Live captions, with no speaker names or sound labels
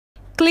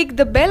Click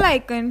the bell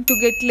icon to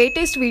get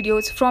latest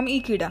videos from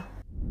Ekeeda.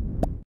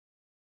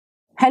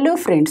 Hello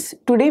friends,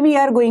 today we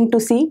are going to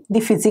see the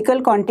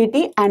physical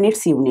quantity and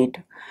its unit.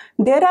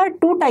 There are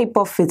two types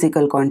of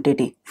physical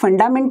quantity,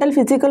 fundamental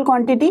physical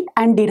quantity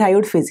and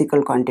derived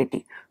physical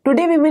quantity.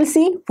 Today we will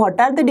see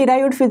what are the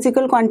derived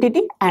physical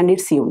quantity and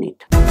its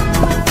unit.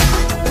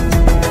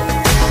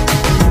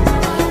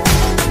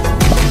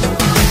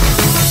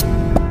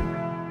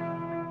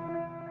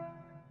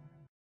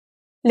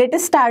 Let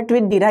us start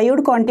with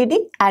derived quantity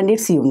and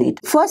its unit.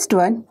 First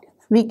one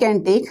we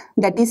can take,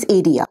 that is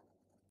area.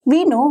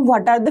 We know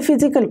what are the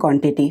physical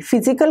quantity.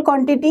 Physical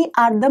quantity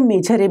are the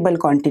measurable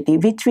quantity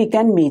which we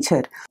can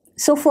measure.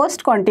 So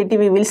first quantity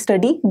we will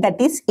study,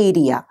 that is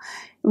area.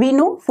 We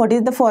know what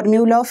is the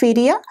formula of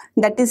area,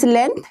 that is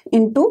length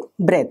into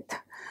breadth.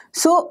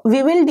 So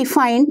we will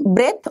define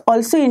breadth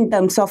also in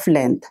terms of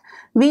length.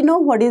 We know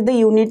what is the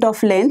unit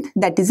of length,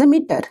 that is a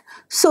meter.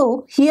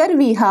 So here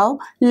we have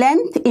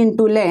length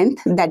into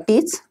length, that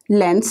is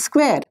length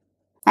square.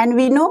 And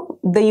we know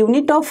the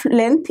unit of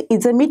length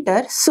is a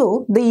meter,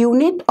 so the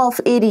unit of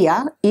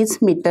area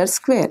is meter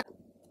square.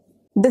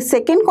 The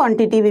second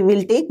quantity we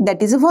will take,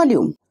 that is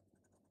volume.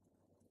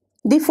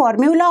 The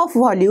formula of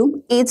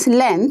volume is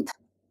length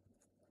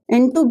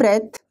into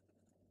breadth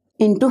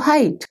into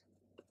height.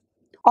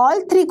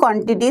 All three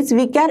quantities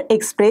we can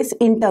express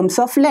in terms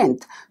of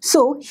length.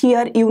 So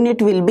here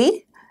unit will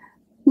be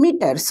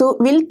meter. So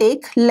we'll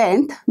take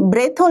length.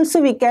 Breadth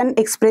also we can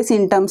express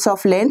in terms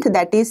of length,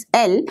 that is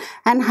L,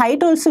 and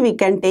height also we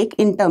can take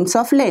in terms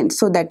of length,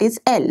 so that is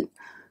L.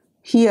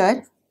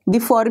 Here the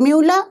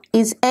formula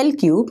is L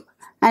cube,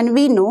 and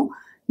we know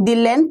the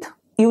length,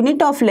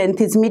 unit of length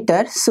is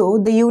meter, so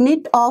the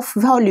unit of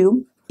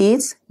volume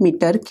is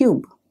meter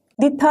cube.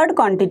 The third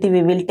quantity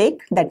we will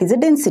take, that is a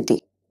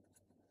density.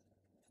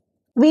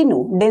 We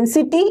know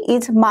density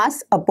is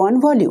mass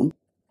upon volume.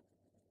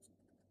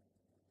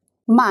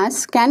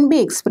 Mass can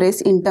be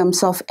expressed in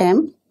terms of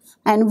m,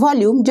 and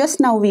volume just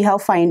now we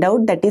have find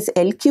out, that is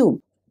L cube.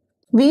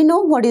 We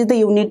know what is the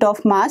unit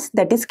of mass,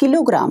 that is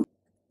kilogram,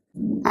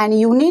 and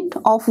unit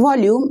of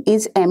volume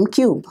is m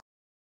cube.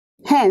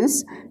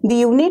 Hence the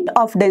unit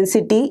of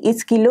density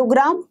is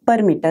kilogram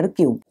per meter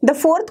cube. The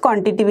fourth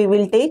quantity we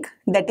will take,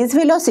 that is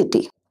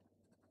velocity.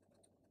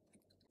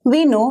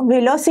 We know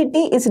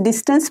velocity is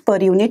distance per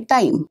unit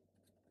time.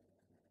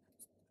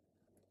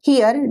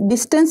 Here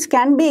distance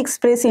can be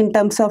expressed in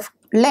terms of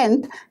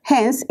length,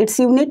 hence its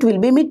unit will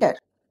be meter,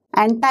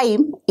 and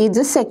time is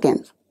a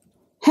second.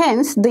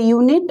 Hence the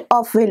unit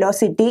of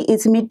velocity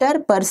is meter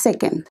per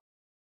second.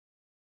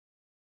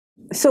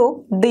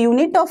 So the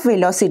unit of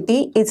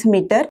velocity is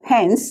meter,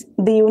 hence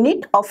the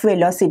unit of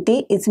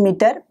velocity is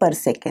meter per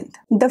second.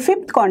 The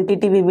fifth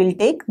quantity we will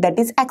take, that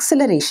is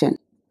acceleration.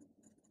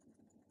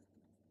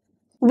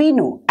 We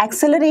know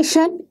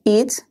acceleration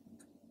is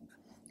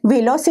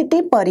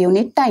velocity per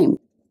unit time.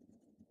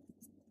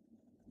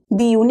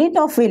 The unit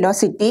of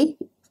velocity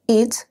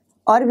is,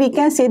 or we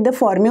can say the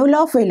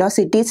formula of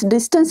velocity is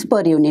distance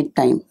per unit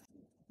time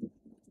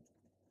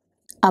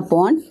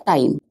upon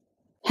time.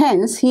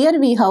 Hence here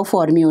we have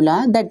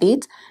formula, that is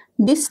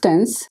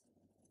distance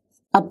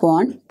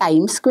upon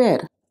time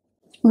square.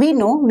 We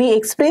know we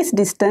express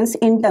distance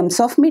in terms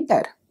of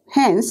meter,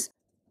 hence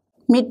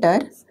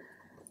meter,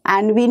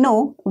 and we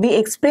know we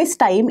express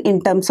time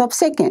in terms of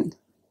second,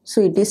 so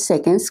it is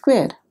second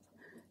square.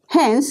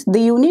 Hence the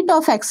unit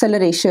of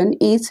acceleration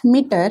is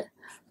meter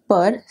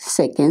per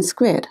second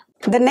square.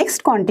 The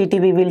next quantity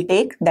we will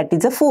take, that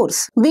is a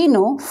force. We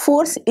know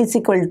force is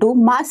equal to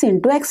mass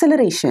into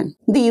acceleration.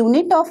 The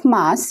unit of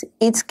mass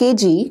is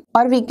kg,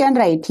 or we can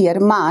write here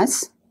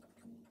mass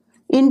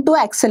into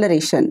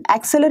acceleration.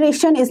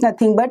 Acceleration is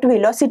nothing but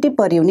velocity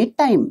per unit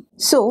time.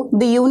 So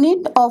the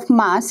unit of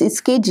mass is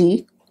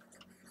kg,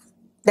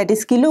 that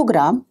is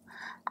kilogram,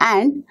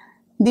 and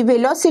the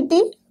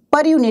velocity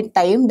per unit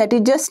time, that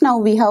is just now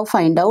we have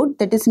find out,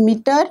 that is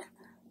meter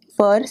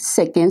per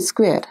second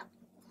square.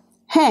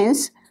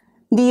 Hence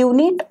the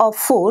unit of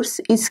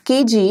force is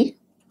kg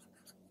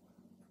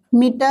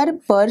meter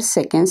per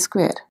second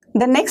square.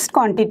 The next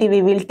quantity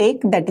we will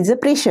take, that is a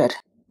pressure.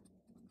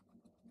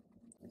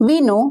 We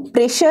know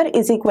pressure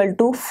is equal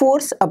to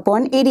force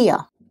upon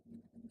area.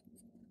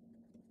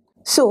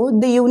 So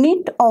the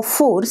unit of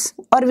force,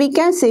 or we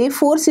can say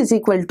force is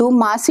equal to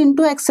mass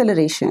into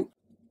acceleration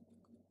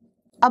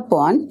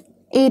upon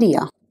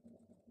area.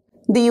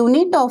 The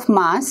unit of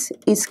mass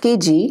is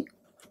kg,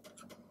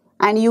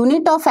 and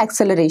unit of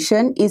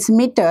acceleration is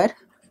meter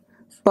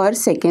per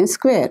second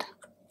square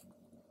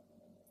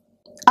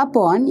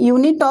upon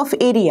unit of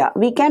area.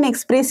 We can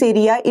express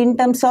area in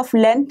terms of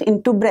length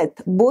into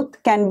breadth.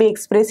 Both can be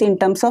expressed in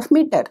terms of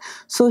meter.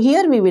 So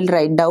here we will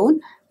write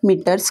down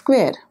meter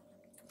square.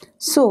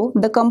 So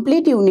the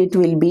complete unit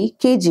will be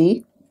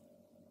kg.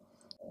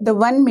 The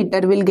 1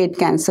 meter will get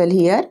cancelled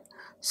here.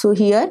 So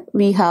here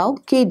we have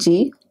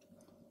kg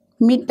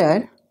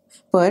meter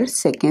per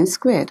second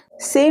square.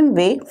 Same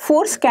way,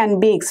 force can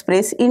be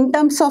expressed in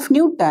terms of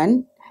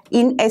Newton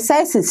in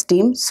SI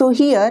system. So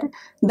here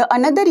the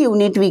another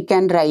unit we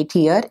can write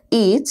here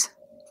is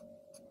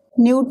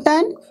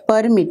Newton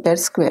per meter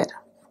square.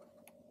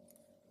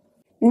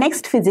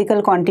 Next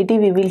physical quantity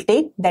we will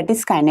take, that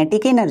is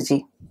kinetic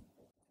energy.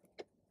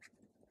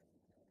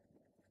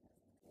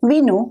 We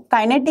know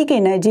kinetic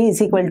energy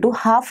is equal to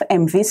half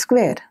mv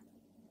square,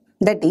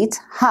 that is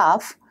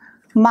half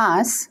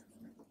mass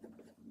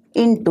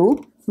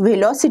into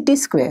velocity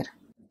square.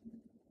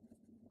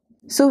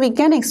 So we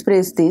can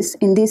express this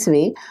in this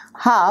way,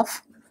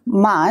 half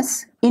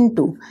mass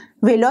into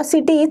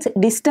velocity is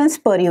distance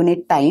per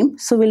unit time.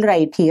 So we'll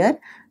write here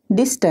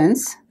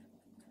distance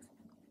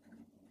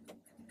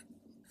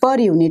per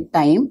unit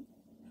time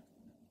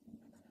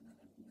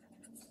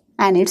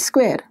and its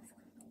square.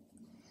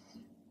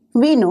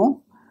 We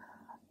know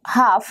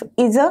half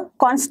is a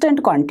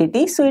constant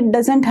quantity, so it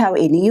doesn't have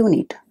any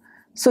unit.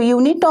 So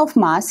unit of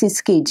mass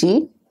is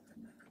kg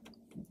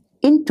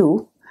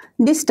into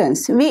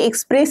distance. We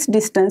express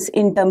distance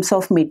in terms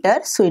of meter,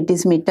 so it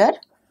is meter,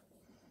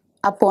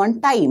 upon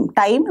time.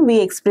 Time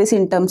we express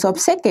in terms of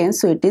seconds,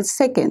 so it is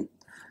second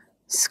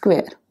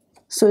square.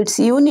 So its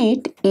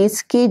unit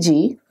is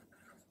kg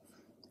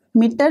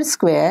meter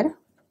square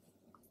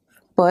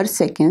per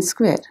second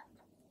square.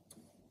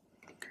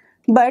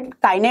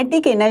 But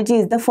kinetic energy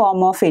is the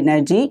form of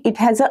energy. It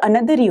has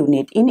another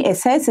unit. In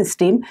SI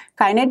system,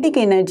 kinetic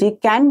energy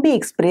can be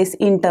expressed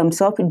in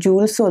terms of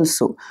joules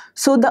also.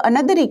 So the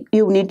another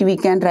unit we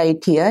can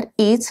write here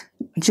is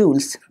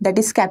joules. That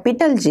is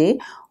capital J,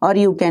 or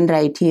you can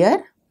write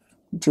here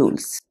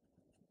joules.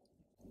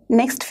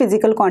 Next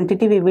physical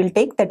quantity we will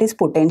take, that is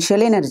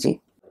potential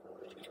energy.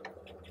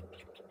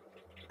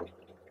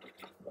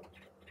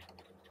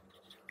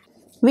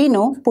 We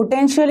know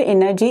potential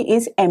energy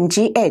is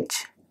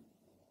mgh.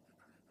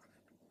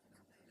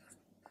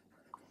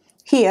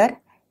 Here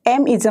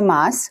m is a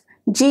mass,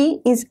 g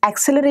is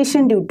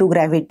acceleration due to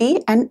gravity,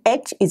 and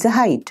h is a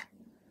height.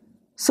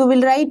 So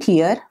we'll write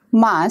here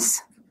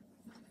mass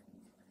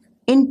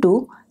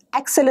into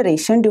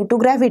acceleration due to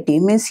gravity.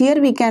 Means here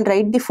we can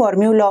write the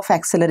formula of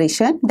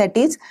acceleration, that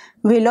is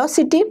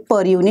velocity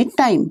per unit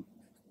time,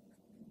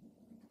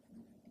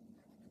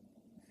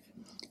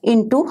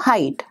 into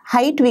height.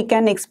 Height we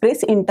can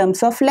express in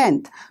terms of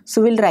length.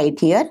 So we'll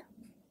write here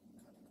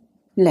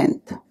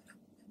length.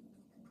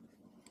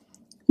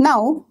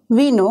 Now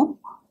we know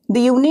the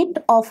unit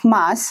of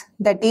mass,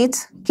 that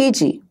is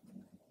kg.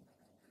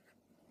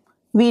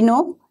 We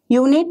know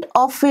unit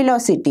of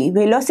velocity.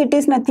 Velocity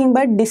is nothing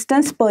but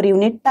distance per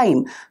unit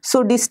time.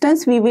 So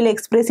distance we will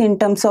express in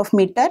terms of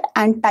meter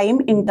and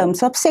time in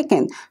terms of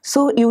second.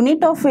 So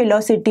unit of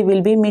velocity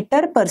will be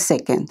meter per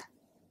second.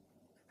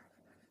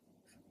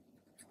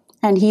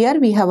 And here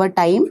we have a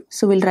time,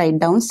 so we'll write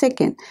down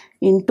second,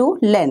 into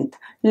length.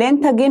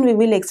 Length again we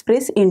will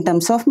express in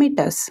terms of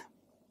meters.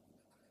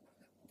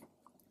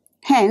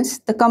 Hence,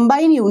 the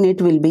combined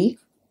unit will be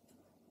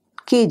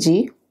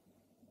kg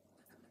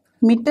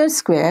meter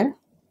square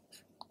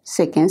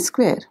second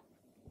square.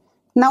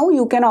 Now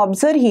you can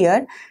observe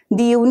here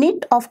the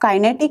unit of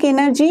kinetic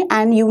energy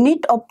and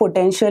unit of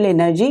potential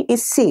energy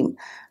is same.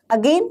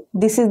 Again,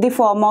 this is the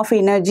form of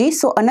energy,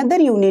 so another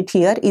unit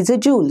here is a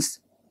joules.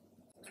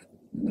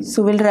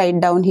 So we'll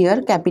write down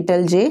here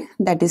capital J,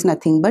 that is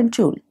nothing but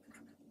joule.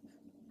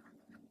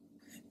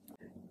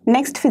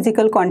 Next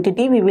physical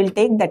quantity we will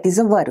take, that is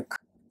a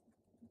work.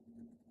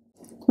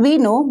 We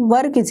know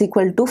work is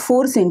equal to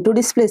force into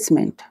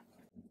displacement.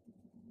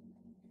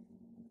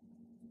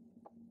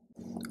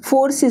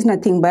 Force is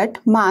nothing but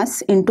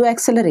mass into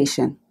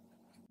acceleration.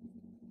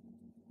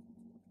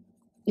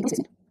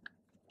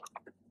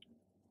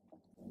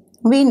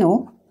 We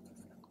know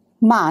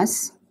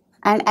mass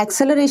and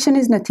acceleration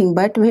is nothing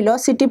but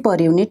velocity per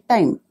unit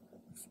time.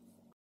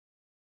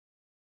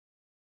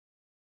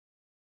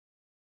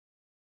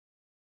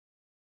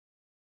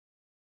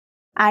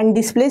 And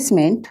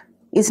displacement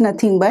is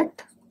nothing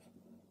but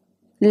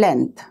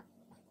length.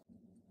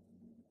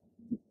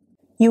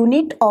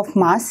 Unit of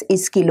mass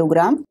is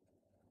kilogram.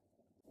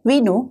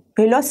 We know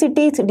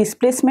velocity is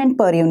displacement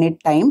per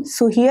unit time.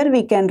 So here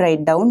we can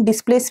write down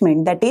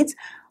displacement, that is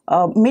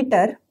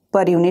meter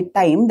per unit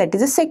time, that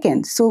is a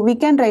second. So we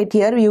can write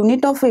here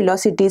unit of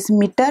velocity is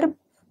meter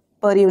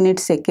per unit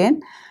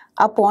second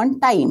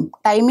upon time.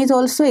 Time is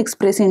also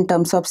expressed in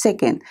terms of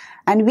second.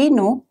 And we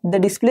know the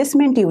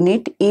displacement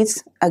unit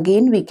is,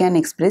 again we can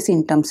express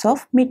in terms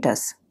of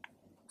meters.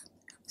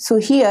 So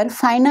here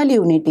final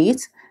unit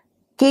is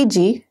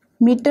kg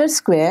meter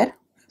square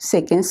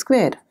second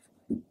square.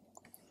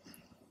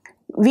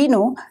 We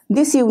know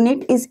this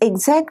unit is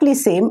exactly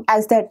same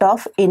as that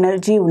of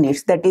energy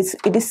units, that is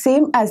it is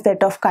same as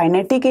that of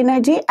kinetic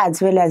energy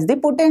as well as the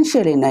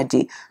potential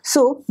energy.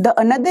 So the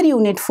another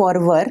unit for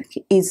work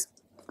is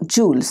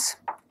joules.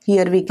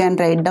 Here we can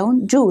write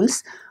down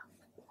joules,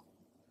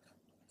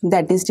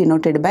 that is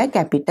denoted by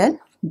capital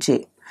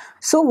J.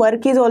 So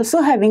work is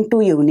also having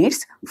two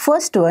units.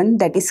 First one,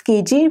 that is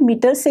kg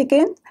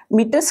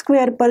meter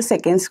square per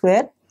second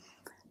square,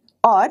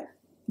 or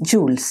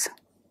joules.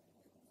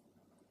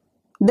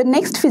 The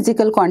next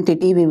physical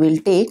quantity we will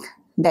take,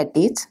 that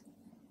is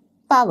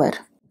power.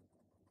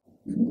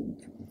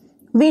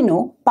 We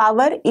know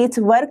power is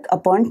work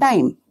upon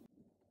time.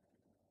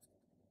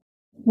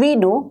 We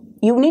know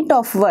unit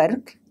of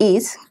work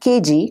is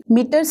kg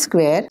meter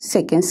square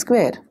second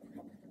square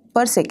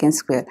per second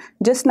square.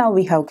 Just now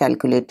we have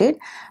calculated,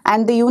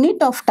 and the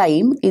unit of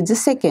time is a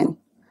second.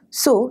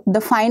 So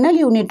the final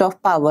unit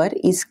of power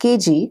is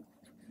kg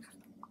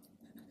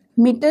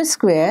meter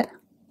square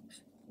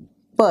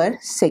per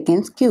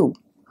second cube,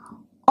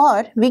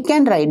 or we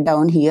can write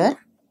down here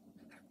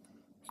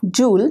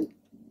joule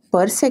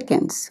per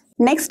seconds.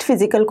 Next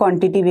physical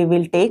quantity we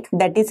will take,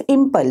 that is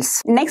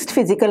impulse. Next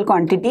physical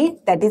quantity,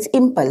 that is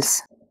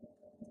impulse.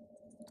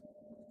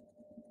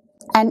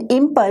 And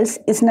impulse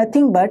is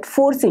nothing but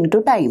force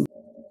into time.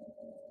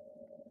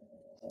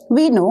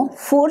 We know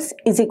force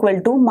is equal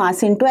to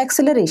mass into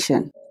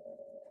acceleration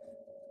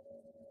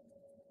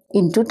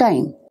into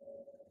time.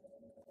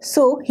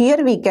 So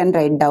here we can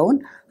write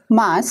down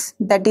mass,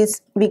 that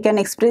is we can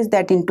express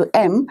that into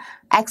m.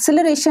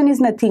 Acceleration is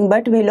nothing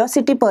but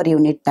velocity per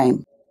unit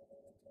time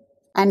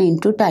and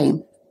into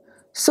time.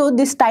 So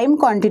this time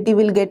quantity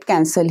will get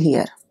cancelled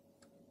here.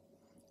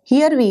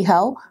 Here we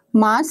have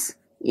mass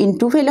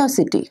into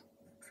velocity.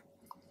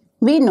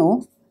 We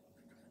know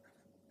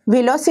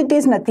velocity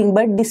is nothing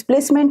but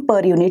displacement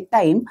per unit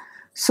time.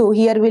 So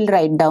here we'll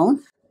write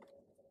down.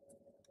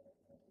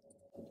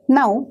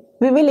 Now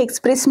we will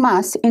express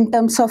mass in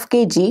terms of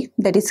kg,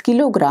 that is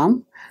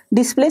kilogram,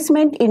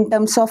 displacement in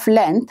terms of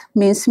length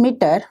means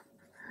meter,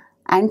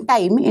 and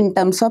time in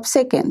terms of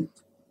second.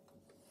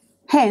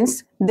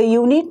 Hence, the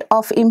unit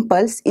of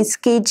impulse is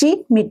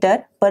kg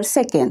meter per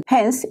second.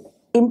 Hence,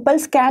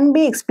 impulse can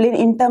be explained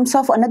in terms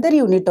of another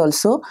unit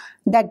also,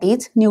 that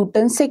is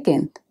Newton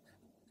second.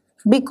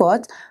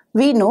 Because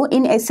we know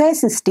in SI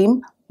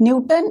system,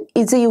 Newton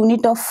is a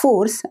unit of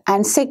force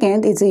and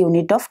second is a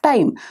unit of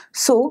time.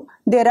 So,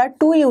 there are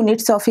two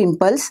units of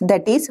impulse,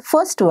 that is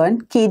first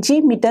one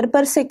kg meter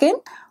per second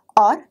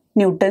or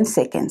Newton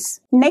seconds.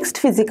 Next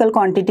physical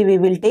quantity we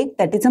will take,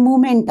 that is a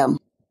momentum.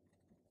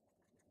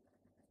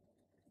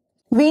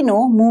 We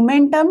know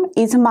momentum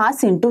is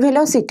mass into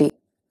velocity.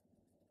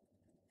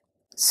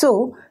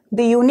 So,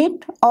 the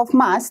unit of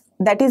mass,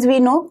 that is we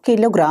know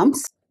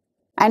kilograms,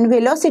 and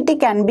velocity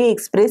can be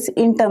expressed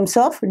in terms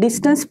of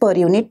distance per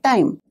unit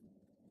time.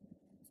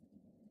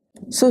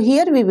 So,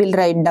 here we will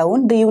write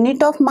down the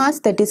unit of mass,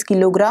 that is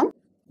kilogram,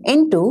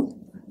 into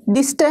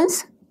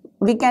distance.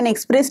 We can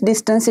express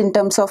distance in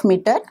terms of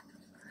meter,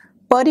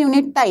 per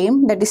unit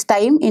time, that is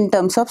time in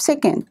terms of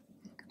second.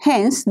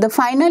 Hence, the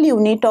final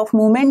unit of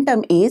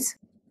momentum is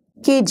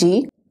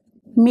kg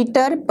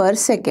meter per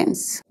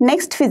seconds.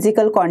 Next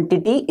physical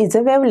quantity is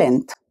a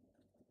wavelength.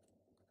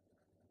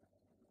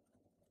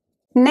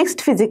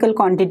 Next physical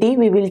quantity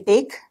we will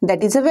take,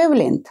 that is a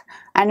wavelength,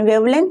 and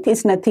wavelength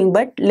is nothing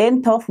but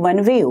length of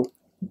one wave.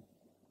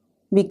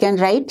 We can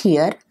write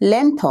here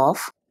length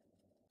of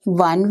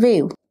one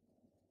wave.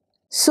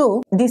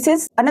 So this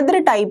is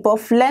another type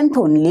of length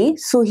only.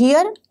 So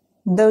here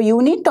the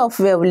unit of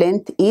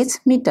wavelength is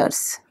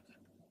meters.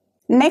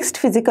 Next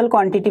physical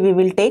quantity we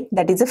will take,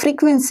 that is a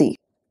frequency,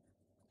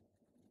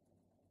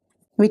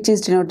 which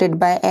is denoted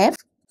by f,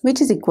 which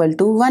is equal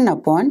to 1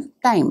 upon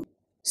time.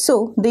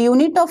 So the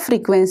unit of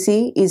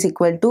frequency is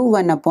equal to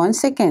 1 upon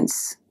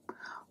seconds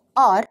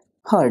or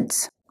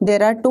hertz.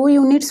 There are two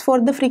units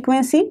for the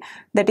frequency,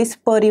 that is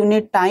per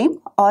unit time,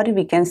 or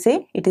we can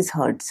say it is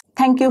hertz.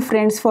 Thank you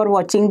friends for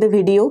watching the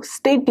video.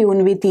 Stay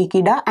tuned with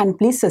Ekeeda and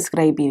please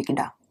subscribe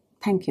Ekeeda.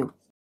 Thank you.